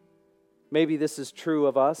 Maybe this is true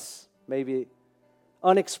of us. Maybe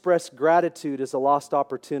unexpressed gratitude is a lost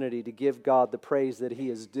opportunity to give God the praise that He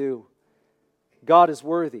is due. God is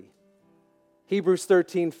worthy. Hebrews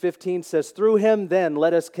 13:15 says, "Through Him then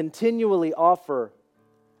let us continually offer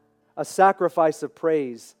a sacrifice of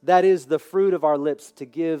praise, that is the fruit of our lips, to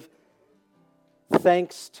give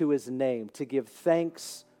thanks to His name," to give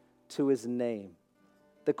thanks to His name.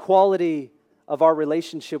 The quality of our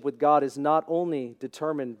relationship with God is not only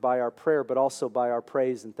determined by our prayer, but also by our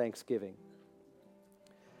praise and thanksgiving.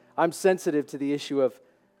 I'm sensitive to the issue of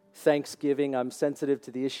thanksgiving. I'm sensitive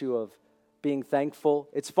to the issue of being thankful.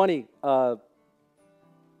 It's funny, I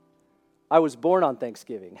was born on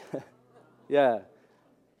Thanksgiving. Yeah.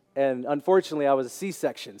 And unfortunately, I was a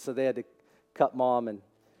C-section, so they had to cut Mom, and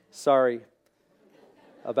sorry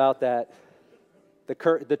about that.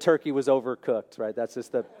 The turkey was overcooked, right? That's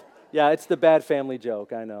just it's the bad family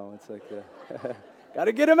joke, I know. It's like,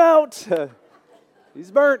 gotta get him out.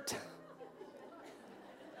 He's burnt.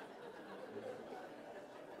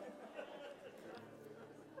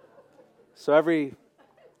 So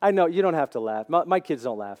I know you don't have to laugh. My kids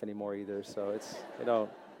don't laugh anymore either, so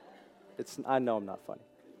I know I'm not funny.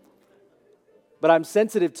 But I'm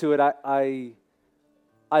sensitive to it.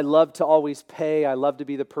 I love to always pay. I love to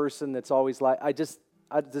be the person that's always like,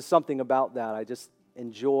 there's something about that. I just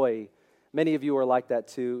enjoy. Many of you are like that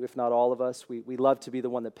too, if not all of us. We love to be the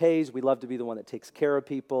one that pays. We love to be the one that takes care of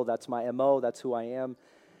people. That's my MO. That's who I am.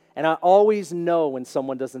 And I always know when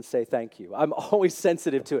someone doesn't say thank you. I'm always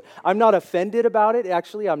sensitive to it. I'm not offended about it.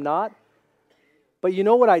 Actually, I'm not. But you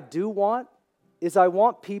know what I do want? Is I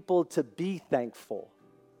want people to be thankful,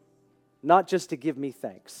 not just to give me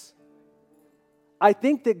thanks. I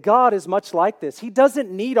think that God is much like this. He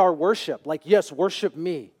doesn't need our worship. Like, yes, worship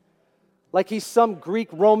me. Like He's some Greek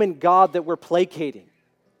Roman god that we're placating.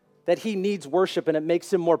 That He needs worship and it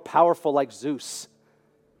makes Him more powerful like Zeus.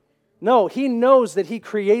 No, He knows that He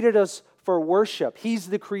created us for worship. He's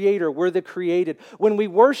the creator. We're the created. When we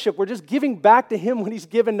worship, we're just giving back to Him what He's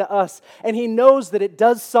given to us. And He knows that it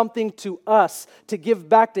does something to us to give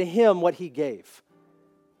back to Him what He gave.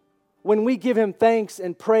 When we give Him thanks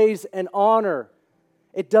and praise and honor,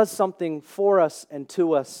 it does something for us and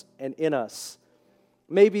to us and in us.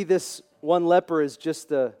 Maybe this one leper is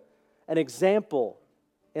just an example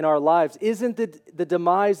in our lives. Isn't the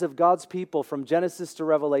demise of God's people from Genesis to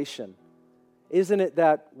Revelation, isn't it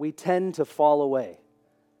that we tend to fall away?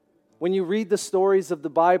 When you read the stories of the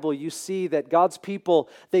Bible, you see that God's people,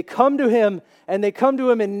 they come to Him and they come to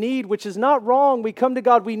Him in need, which is not wrong. We come to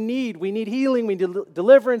God, we need healing, we need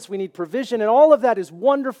deliverance, we need provision, and all of that is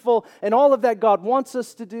wonderful, and all of that God wants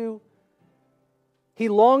us to do. He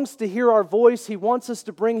longs to hear our voice. He wants us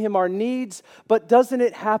to bring Him our needs. But doesn't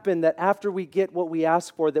it happen that after we get what we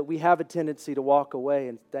ask for, that we have a tendency to walk away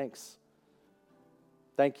and thanks?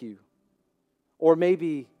 Thank you. Or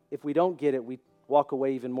maybe if we don't get it, we walk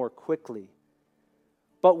away even more quickly.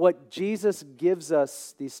 But what Jesus gives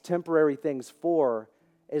us these temporary things for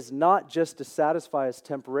is not just to satisfy us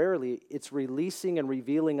temporarily. It's releasing and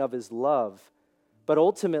revealing of His love. But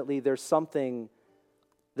ultimately, there's something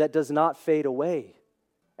that does not fade away.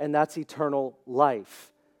 And that's eternal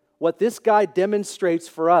life. What this guy demonstrates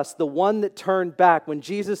for us, the one that turned back, when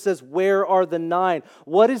Jesus says, where are the 9?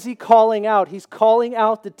 What is He calling out? He's calling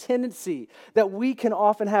out the tendency that we can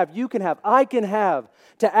often have, you can have, I can have,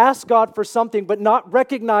 to ask God for something, but not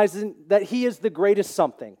recognizing that He is the greatest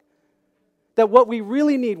something. That what we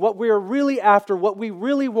really need, what we are really after, what we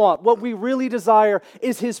really want, what we really desire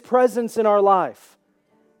is His presence in our life.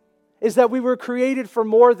 Is that we were created for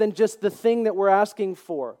more than just the thing that we're asking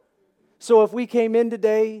for. So if we came in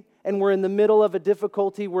today and we're in the middle of a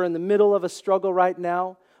difficulty, we're in the middle of a struggle right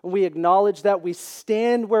now, and we acknowledge that, we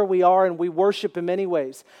stand where we are and we worship Him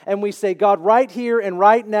anyways. And we say, God, right here and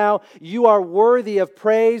right now, You are worthy of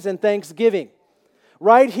praise and thanksgiving.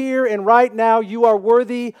 right here and right now, you are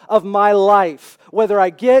worthy of my life. Whether I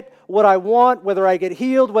get what I want, whether I get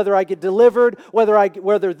healed, whether I get delivered,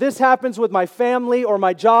 whether this happens with my family or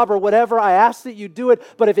my job or whatever, I ask that you do it.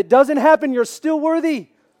 But if it doesn't happen, you're still worthy.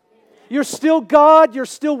 You're still God. You're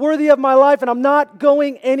still worthy of my life, and I'm not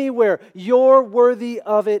going anywhere. You're worthy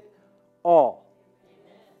of it all.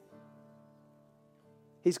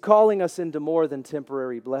 He's calling us into more than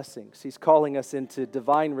temporary blessings. He's calling us into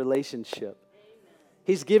divine relationship.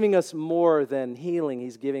 He's giving us more than healing.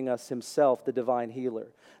 He's giving us Himself, the divine healer.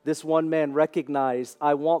 This one man recognized,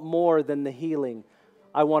 I want more than the healing.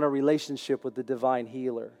 I want a relationship with the divine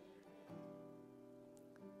healer.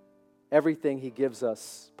 Everything He gives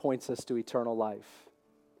us points us to eternal life.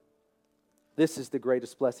 This is the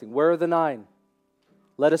greatest blessing. Where are the 9?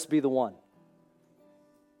 Let us be the one.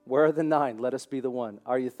 Where are the 9? Let us be the one.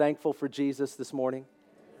 Are you thankful for Jesus this morning?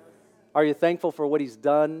 Are you thankful for what He's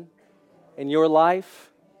done in your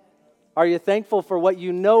life? Are you thankful for what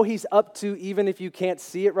you know He's up to even if you can't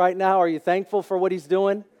see it right now? Are you thankful for what He's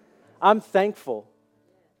doing? I'm thankful.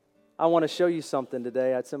 I want to show you something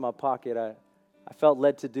today. It's in my pocket. I felt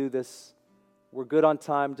led to do this. We're good on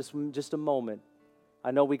time, just a moment. I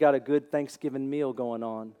know we got a good Thanksgiving meal going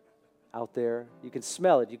on out there. You can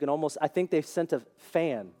smell it. You can almost, I think they sent a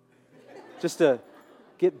fan just to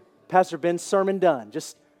get Pastor Ben's sermon done.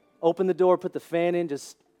 Just open the door, put the fan in,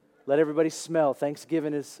 just let everybody smell.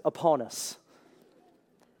 Thanksgiving is upon us.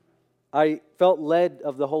 I felt led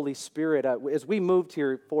of the Holy Spirit. As we moved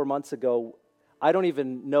here 4 months ago, I don't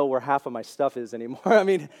even know where half of my stuff is anymore. I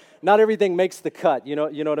mean, not everything makes the cut. You know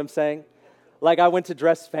what I'm saying? Like I went to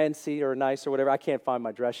dress fancy or nice or whatever. I can't find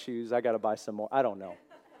my dress shoes. I got to buy some more. I don't know.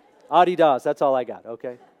 Adidas, that's all I got,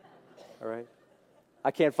 okay? All right?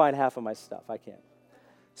 I can't find half of my stuff. I can't.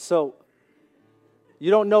 So, you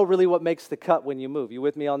don't know really what makes the cut when you move. You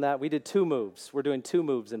with me on that? We did 2 moves. We're doing 2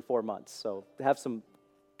 moves in 4 months. So, have some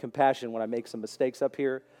compassion when I make some mistakes up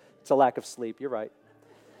here. It's a lack of sleep. You're right.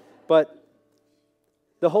 But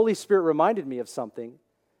the Holy Spirit reminded me of something.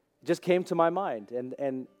 It just came to my mind.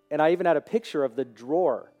 And I even had a picture of the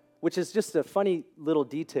drawer, which is just a funny little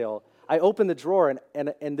detail. I opened the drawer,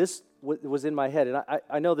 and this was in my head. And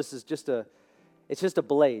I know this is it's just a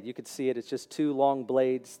blade. You could see it. It's just 2 long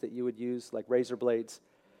blades that you would use, like razor blades.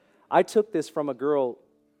 I took this from a girl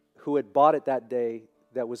who had bought it that day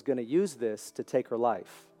that was going to use this to take her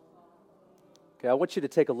life. Okay, I want you to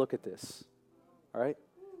take a look at this. All right?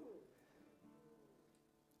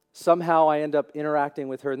 Somehow I end up interacting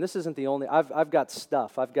with her, and this isn't the only. I've got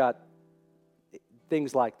stuff. I've got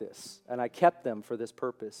things like this, and I kept them for this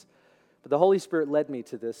purpose. But the Holy Spirit led me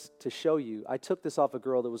to this to show you. I took this off a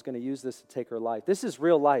girl that was going to use this to take her life. This is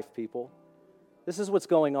real life, people. This is what's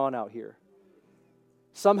going on out here.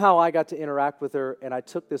 Somehow I got to interact with her, and I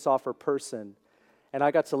took this off her person, and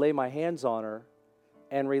I got to lay my hands on her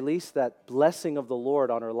and release that blessing of the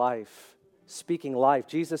Lord on her life, speaking life.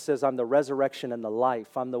 Jesus says, I'm the resurrection and the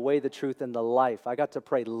life. I'm the way, the truth, and the life. I got to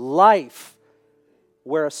pray life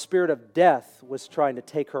where a spirit of death was trying to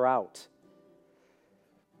take her out.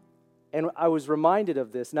 And I was reminded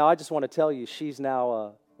of this. Now, I just want to tell you, she's now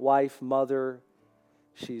a wife, mother.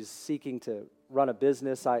 She's seeking to run a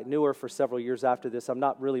business. I knew her for several years after this. I'm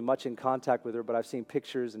not really much in contact with her, but I've seen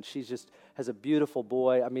pictures, and she just has a beautiful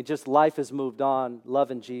boy. I mean, just life has moved on,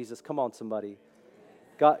 loving Jesus. Come on, somebody.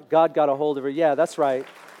 God got a hold of her. Yeah, that's right.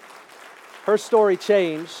 Her story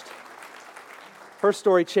changed. Her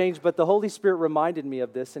story changed, but the Holy Spirit reminded me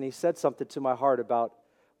of this, and He said something to my heart about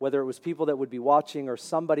whether it was people that would be watching or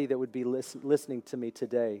somebody that would be listening to me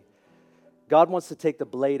today. God wants to take the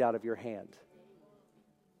blade out of your hand.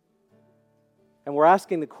 And we're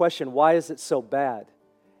asking the question, why is it so bad?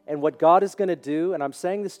 And what God is going to do, and I'm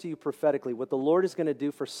saying this to you prophetically, what the Lord is going to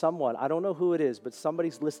do for someone, I don't know who it is, but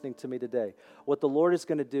somebody's listening to me today. What the Lord is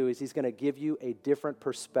going to do is He's going to give you a different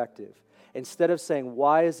perspective. Instead of saying,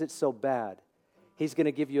 why is it so bad? He's going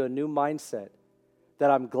to give you a new mindset that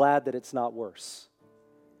I'm glad that it's not worse.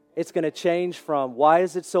 It's going to change from why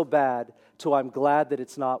is it so bad to I'm glad that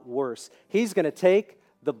it's not worse. He's going to take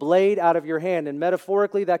the blade out of your hand, and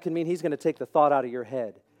metaphorically that can mean He's going to take the thought out of your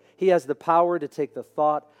head. He has the power to take the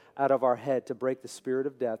thought out of our head to break the spirit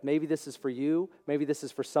of death. Maybe this is for you, maybe this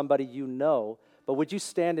is for somebody you know, but would you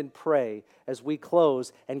stand and pray as we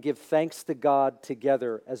close and give thanks to God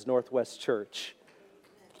together as Northwest Church?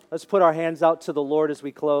 Let's put our hands out to the Lord as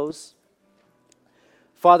we close.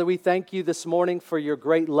 Father, we thank You this morning for Your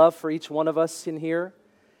great love for each one of us in here.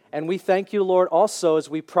 And we thank You, Lord, also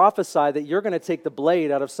as we prophesy that You're going to take the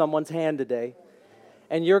blade out of someone's hand today.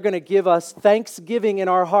 And You're going to give us thanksgiving in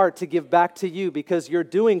our heart to give back to You because You're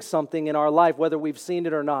doing something in our life, whether we've seen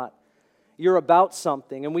it or not. you're about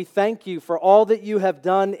something. And we thank you for all that you have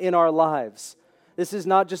done in our lives. This is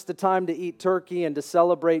not just a time to eat turkey and to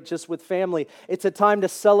celebrate just with family. It's a time to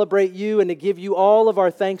celebrate you and to give you all of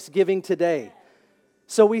our thanksgiving today.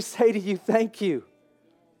 So we say to you, thank you.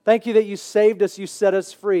 Thank you that you saved us, you set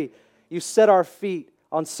us free. You set our feet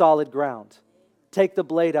on solid ground. Take the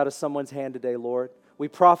blade out of someone's hand today, Lord. We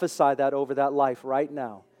prophesy that over that life right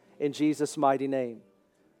now in Jesus' mighty name.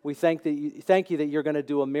 We thank you that you're going to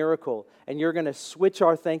do a miracle and you're going to switch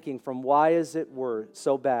our thinking from why is it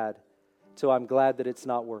so bad to I'm glad that it's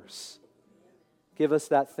not worse. Give us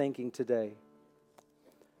that thinking today.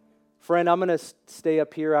 Friend, I'm going to stay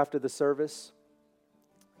up here after the service.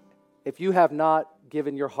 If you have not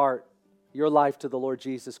given your heart, your life to the Lord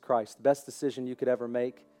Jesus Christ, the best decision you could ever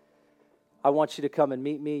make, I want you to come and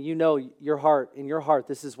meet me. You know in your heart,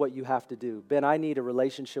 this is what you have to do. Ben, I need a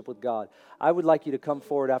relationship with God. I would like you to come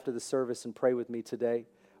forward after the service and pray with me today.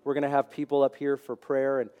 We're going to have people up here for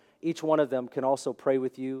prayer, and each one of them can also pray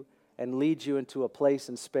with you and lead you into a place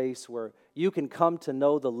and space where you can come to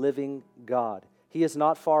know the living God. He is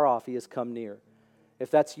not far off. He has come near. If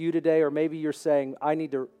that's you today, or maybe you're saying, I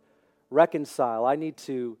need to reconcile. I need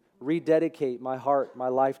to rededicate my heart, my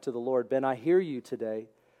life to the Lord. Ben, I hear you today.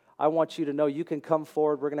 I want you to know you can come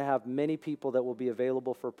forward. We're going to have many people that will be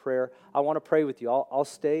available for prayer. I want to pray with you. I'll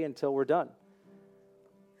stay until we're done.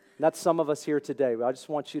 And that's some of us here today. But I just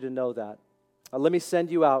want you to know that. Let me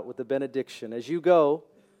send you out with the benediction. As you go,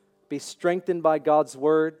 be strengthened by God's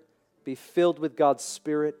word. Be filled with God's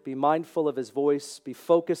Spirit. Be mindful of His voice. Be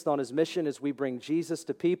focused on His mission as we bring Jesus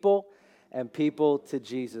to people and people to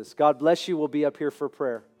Jesus. God bless you. We'll be up here for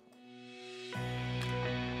prayer.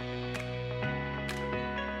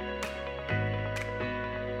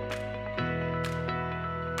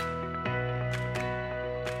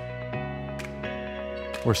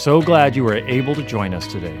 We're so glad you were able to join us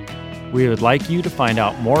today. We would like you to find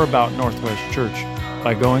out more about Northwest Church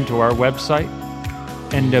by going to our website,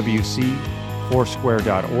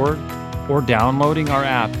 nwcfoursquare.org, or downloading our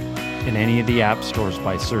app in any of the app stores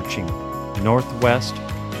by searching Northwest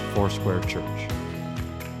Foursquare Church.